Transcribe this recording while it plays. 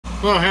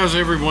Well, how's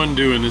everyone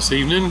doing this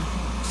evening?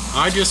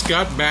 I just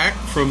got back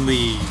from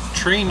the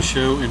train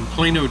show in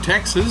Plano,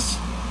 Texas,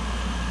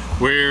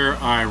 where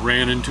I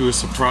ran into a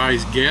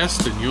surprise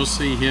guest, and you'll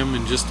see him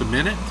in just a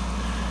minute.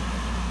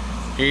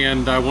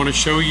 And I want to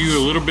show you a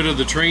little bit of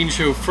the train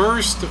show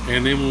first,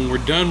 and then when we're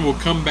done, we'll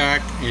come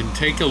back and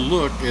take a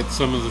look at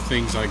some of the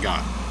things I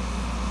got.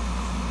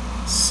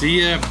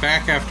 See ya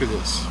back after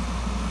this.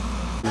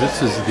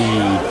 This is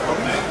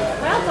the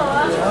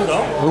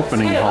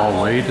opening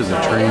hallway to the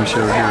train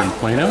show here in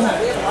Plano.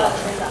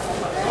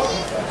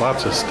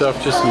 Lots of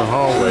stuff just in the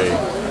hallway.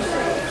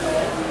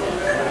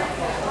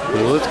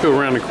 Well, let's go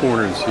around the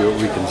corner and see what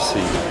we can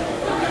see.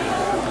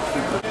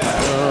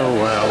 Oh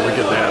wow, look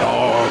at that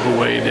all the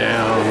way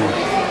down.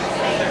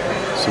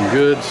 Some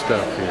good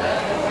stuff here.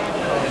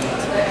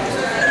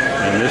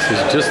 And this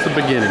is just the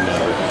beginning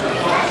of it.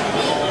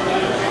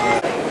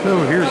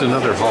 Oh, here's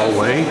another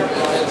hallway.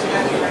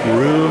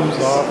 Rooms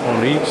off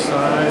on each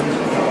side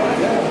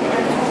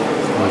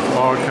with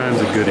all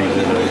kinds of goodies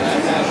in them.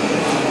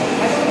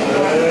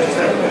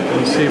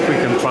 Let's see if we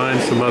can find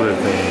some other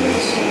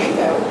things.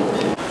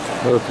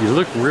 Well, if you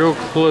look real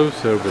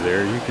close over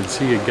there, you can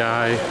see a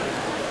guy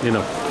in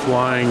a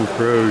Flying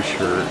Crow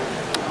shirt.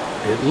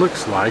 It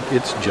looks like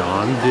it's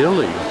John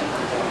Dilly.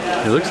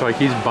 It looks like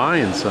he's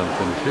buying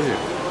something too.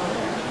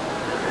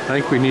 I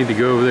think we need to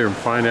go over there and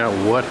find out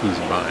what he's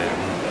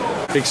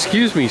buying.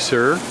 Excuse me,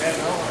 sir.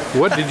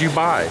 What did you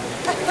buy?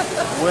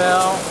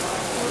 Well,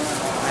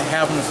 I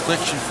have an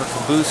affliction for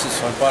cabooses,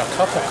 so I bought a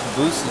couple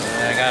cabooses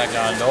and I got a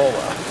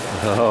gondola.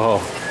 Oh,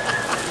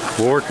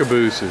 more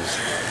cabooses.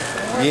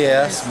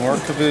 Yes, more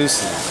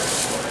cabooses.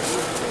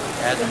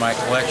 Add to my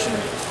collection,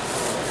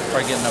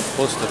 probably getting up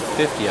close to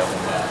 50 of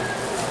them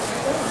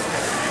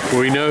now.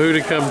 We know who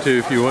to come to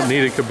if you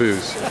need a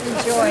caboose.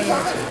 Enjoy it.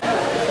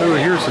 Oh,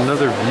 here's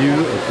another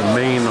view of the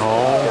main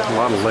hall. A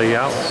lot of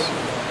layouts.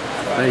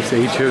 Nice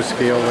HO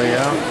scale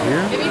layout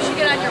here. Maybe you should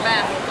get on your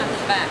back, on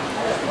his back.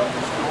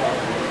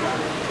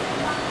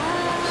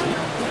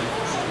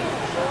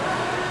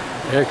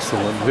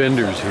 Excellent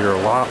vendors here.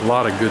 A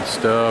lot of good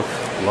stuff.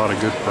 A lot of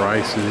good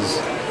prices.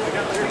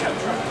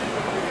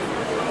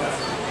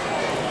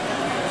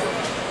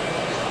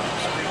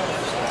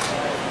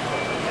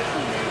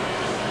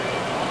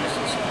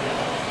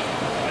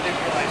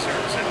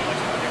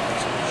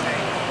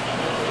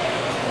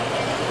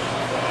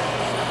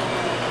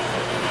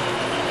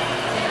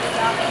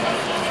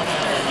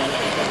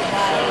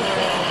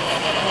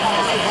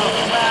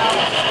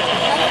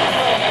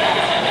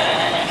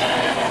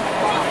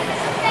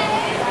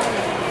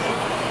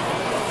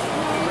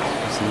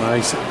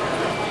 Nice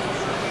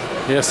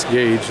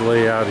S-gauge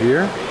layout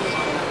here.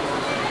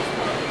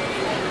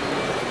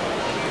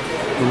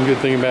 One good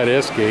thing about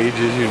S-gauge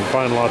is you can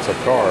find lots of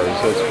cars,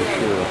 that's for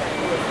sure.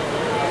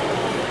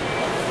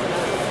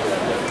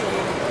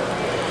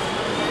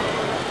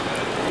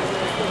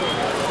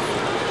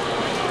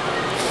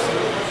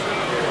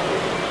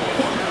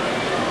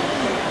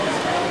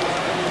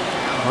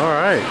 All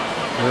right,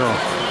 well,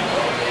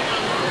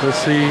 let's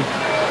see.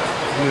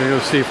 I'm gonna go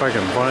see if I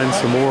can find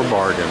some more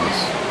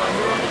bargains.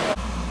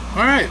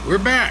 All right, we're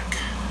back,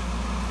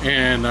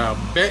 and I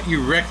bet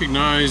you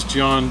recognize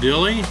John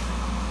Dilly,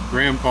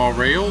 Grandpa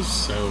Rails.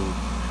 So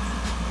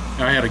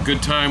I had a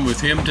good time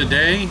with him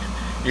today,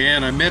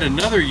 and I met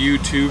another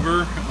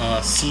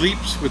YouTuber,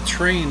 Sleeps with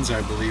Trains,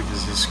 I believe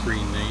is his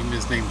screen name.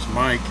 His name's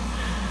Mike.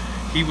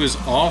 He was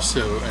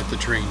also at the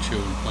train show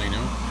in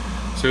Plano,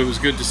 so it was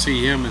good to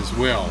see him as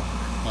well.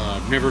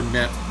 I've never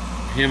met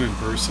him in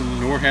person,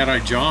 nor had I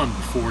John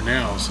before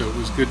now, so it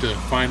was good to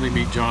finally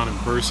meet John in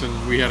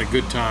person. We had a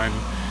good time,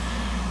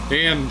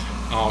 and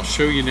I'll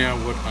show you now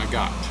what I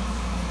got.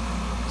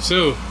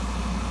 So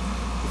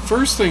the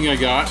first thing I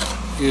got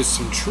is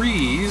some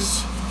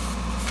trees,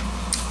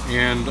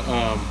 and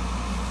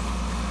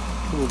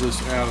pull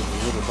this out of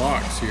the little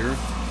box here.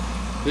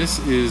 This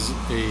is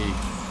a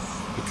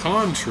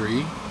pecan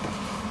tree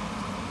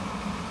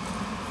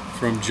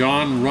from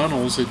John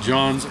Runnels at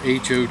John's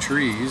HO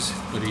Trees,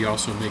 but he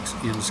also makes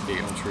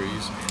in-scale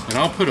trees. And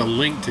I'll put a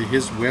link to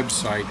his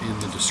website in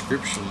the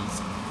description.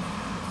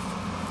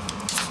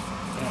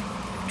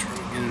 Try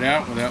to get it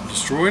out without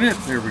destroying it.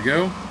 There we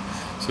go.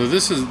 So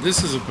this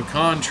is a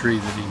pecan tree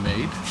that he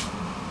made.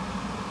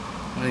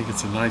 I think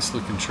it's a nice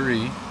looking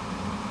tree.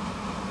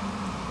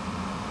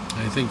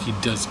 I think he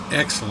does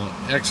excellent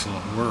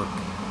work.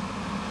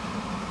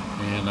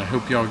 And I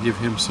hope y'all give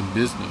him some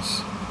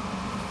business.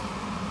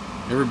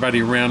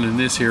 Everybody around in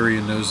this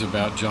area knows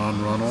about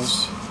John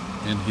Runnels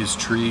and his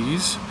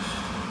trees,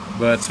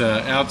 but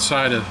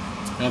outside of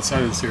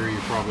this area, you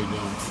probably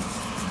don't.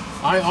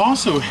 I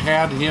also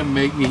had him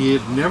make me. He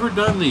had never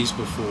done these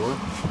before,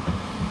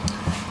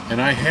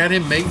 and I had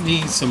him make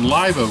me some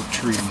live oak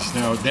trees.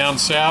 Now down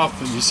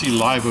south, you see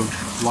live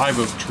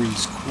oak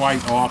trees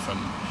quite often,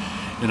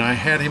 and I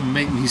had him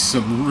make me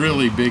some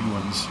really big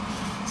ones.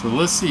 So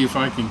let's see if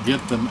I can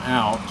get them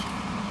out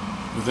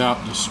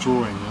without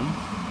destroying them.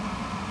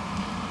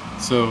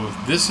 So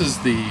this is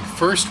the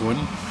first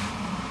one.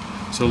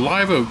 So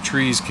live oak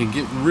trees can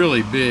get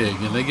really big,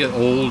 and they get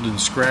old and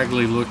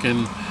scraggly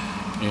looking,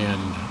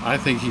 and I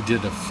think he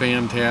did a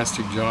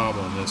fantastic job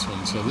on this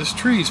one. So this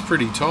tree is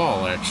pretty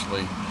tall,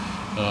 actually.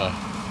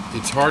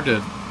 It's hard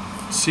to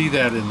see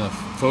that in the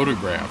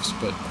photographs,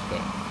 but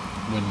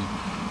when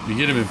you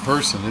get him in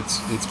person,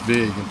 it's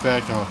big. In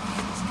fact, I'll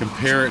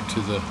compare it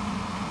to the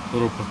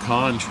little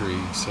pecan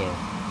tree, so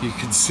you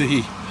can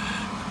see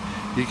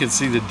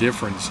the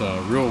difference.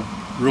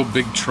 Real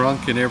big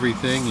trunk and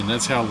everything, and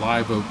that's how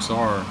live oaks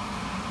are.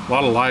 A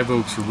lot of live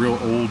oaks are real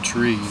old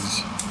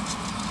trees.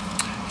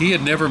 He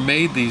had never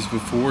made these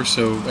before,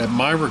 so at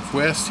my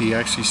request he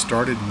actually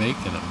started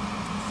making them.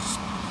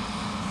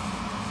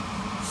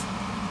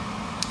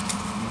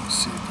 Let's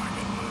see if I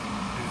can do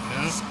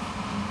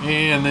that.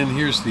 And then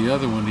here's the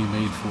other one he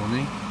made for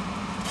me.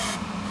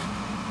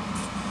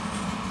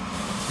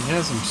 He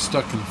has them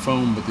stuck in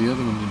foam, but the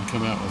other one didn't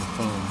come out with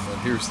foam. But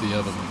here's the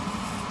other one.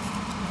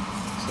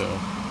 So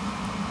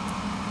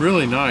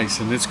really nice,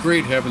 and it's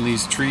great having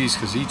these trees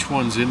because each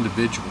one's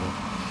individual.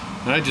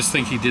 And I just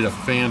think he did a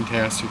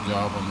fantastic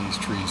job on these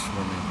trees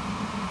for me.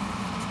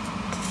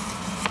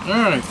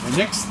 Alright, the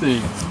next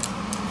thing.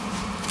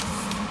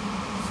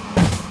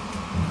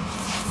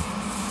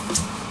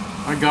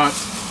 I got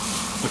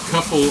a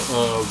couple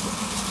of,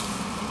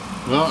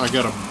 well, I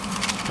got a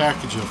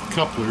package of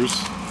couplers,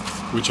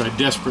 which I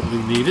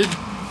desperately needed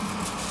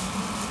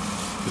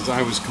because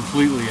I was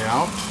completely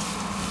out.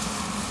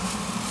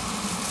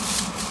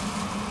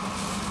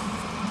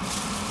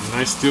 And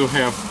I still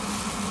have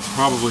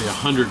probably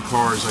 100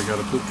 cars I got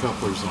to put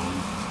couplers on,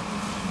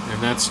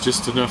 and that's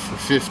just enough for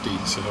 50,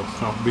 so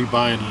I'll be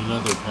buying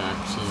another pack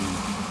soon.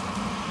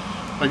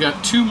 I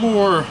got two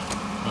more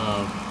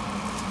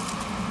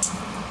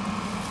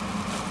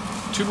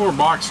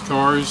box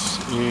cars,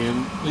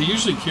 and they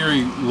usually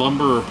carry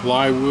lumber or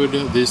plywood,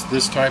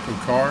 this type of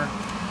car.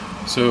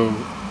 So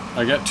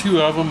I got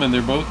two of them, and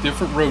they're both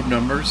different road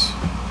numbers,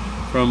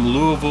 from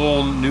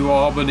Louisville, New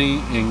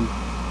Albany, and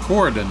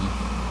Corydon.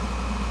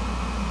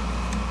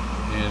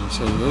 And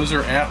so those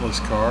are Atlas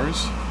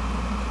cars.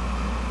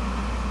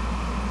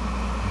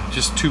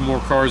 Just two more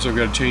cars I've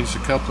got to change the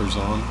couplers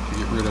on to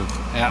get rid of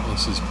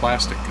Atlas's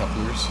plastic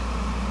couplers.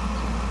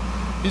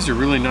 These are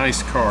really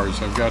nice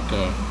cars. I've got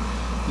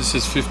this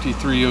is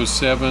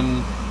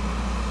 5307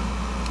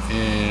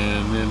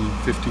 and then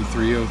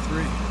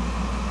 5303.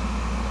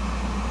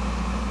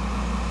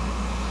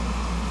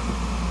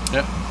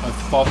 Yep, I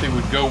thought they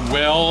would go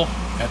well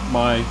at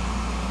my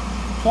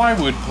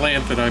plywood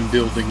plant that I'm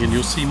building, and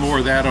you'll see more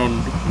of that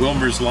on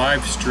Wilmer's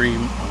live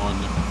stream on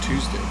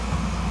Tuesday.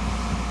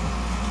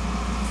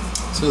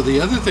 So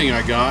the other thing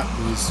I got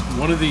was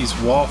one of these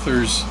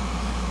Walthers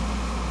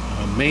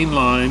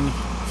mainline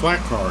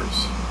flat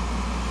cars.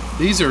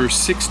 These are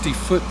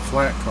 60-foot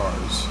flat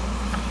cars,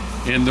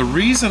 and the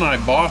reason I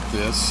bought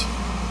this,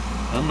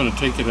 I'm going to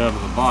take it out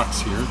of the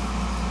box here.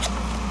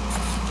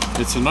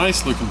 It's a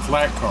nice looking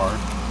flat car,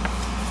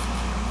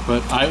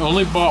 but I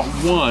only bought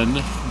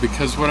one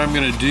because what I'm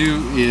going to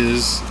do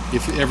is,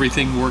 if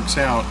everything works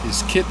out,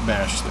 is kit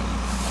bash them.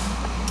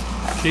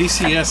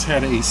 KCS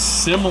had a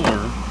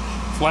similar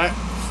flat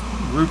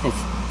group of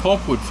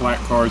pulpwood flat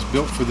cars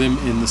built for them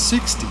in the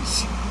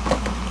 60s,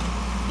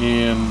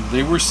 and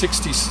they were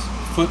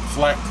 60-foot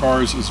flat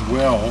cars as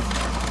well.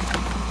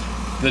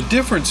 The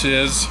difference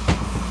is,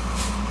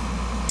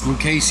 in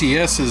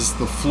KCS's,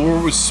 the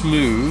floor was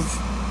smooth,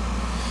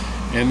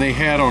 and they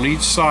had on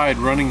each side,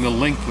 running the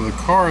length of the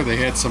car, they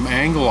had some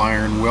angle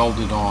iron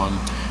welded on,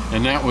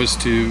 and that was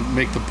to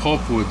make the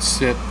pulpwood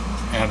sit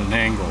at an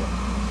angle.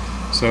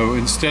 So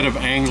instead of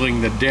angling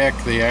the deck,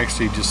 they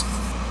actually just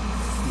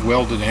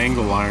welded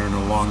angle iron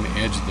along the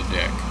edge of the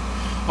deck.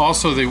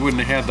 Also, they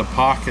wouldn't have had the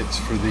pockets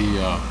for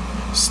the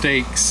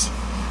stakes,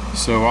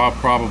 so I'll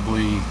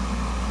probably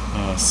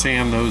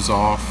sand those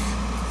off.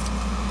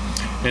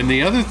 And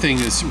the other thing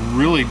that's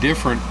really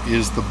different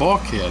is the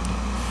bulkhead.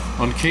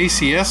 On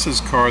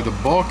KCS's car, the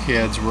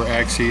bulkheads were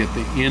actually at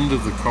the end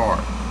of the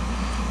car.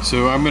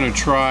 So I'm going to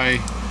try,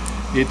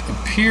 it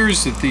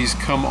appears that these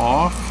come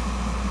off,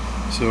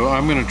 so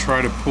I'm going to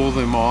try to pull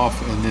them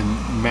off and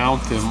then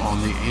mount them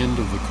on the end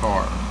of the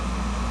car.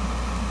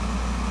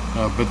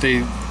 But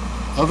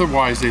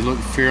otherwise they look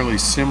fairly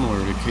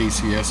similar to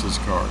KCS's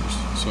cars.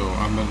 So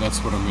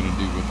that's what I'm going to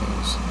do with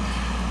those.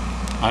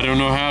 I don't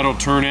know how it'll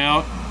turn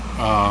out.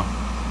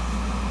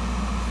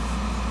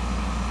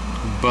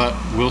 But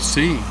we'll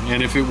see.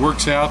 And if it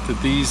works out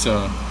that these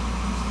have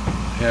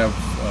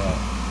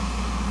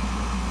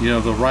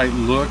the right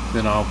look,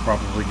 then I'll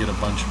probably get a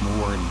bunch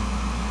more and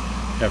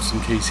have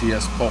some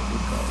KCS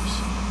pulpwood cars.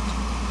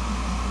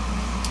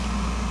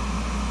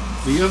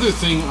 The other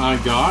thing I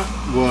got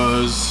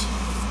was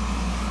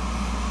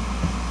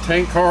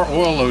tank car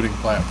oil loading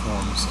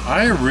platforms.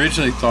 I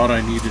originally thought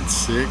I needed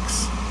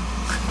 6.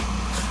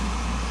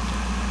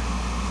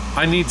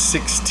 I need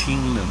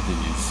 16 of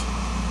these.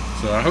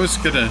 So I was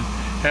gonna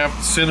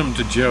send them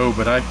to Joe,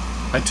 but I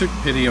took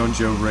pity on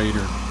Joe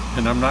Rader,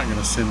 and I'm not going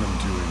to send them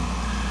to him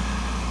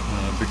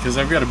because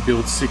I've got to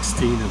build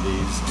 16 of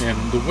these.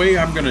 And the way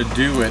I'm going to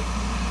do it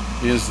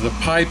is the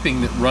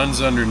piping that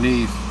runs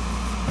underneath.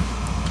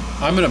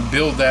 I'm going to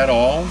build that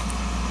all,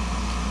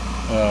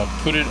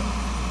 put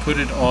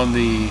it on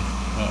the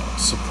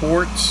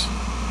supports,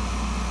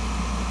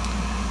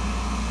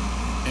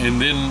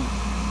 and then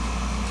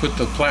put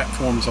the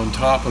platforms on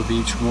top of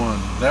each one.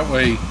 That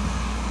way,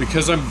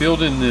 because I'm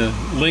building the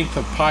length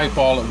of pipe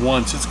all at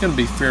once, it's going to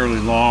be fairly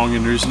long,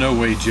 and there's no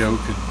way Joe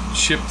could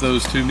ship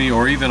those to me,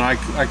 or even I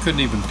couldn't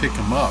even pick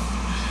them up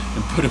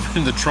and put them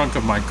in the trunk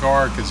of my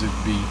car, because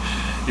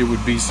it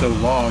would be so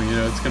long. You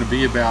know, it's going to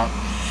be about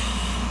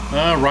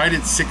right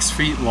at 6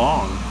 feet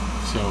long.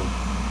 So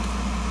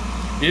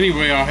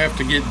anyway, I'll have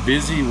to get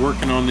busy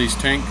working on these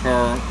tank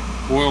car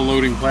oil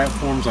loading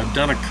platforms. I've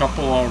done a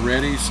couple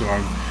already, so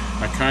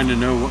I kind of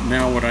know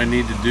now what I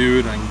need to do,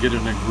 and I can get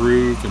in a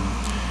groove and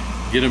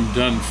get them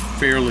done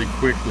fairly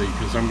quickly,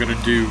 because I'm going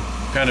to do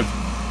kind of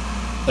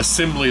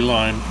assembly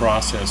line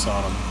process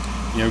on them.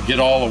 You know, get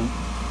all of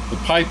the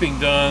piping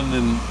done,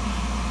 and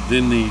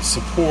then the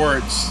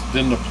supports,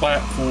 then the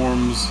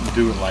platforms,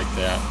 do it like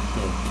that.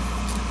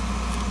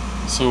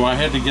 So I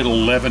had to get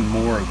 11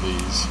 more of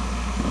these.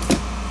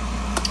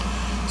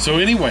 So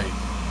anyway,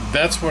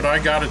 that's what I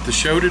got at the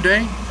show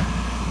today.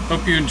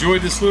 Hope you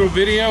enjoyed this little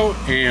video,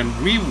 and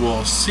we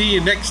will see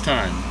you next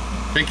time.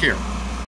 Take care.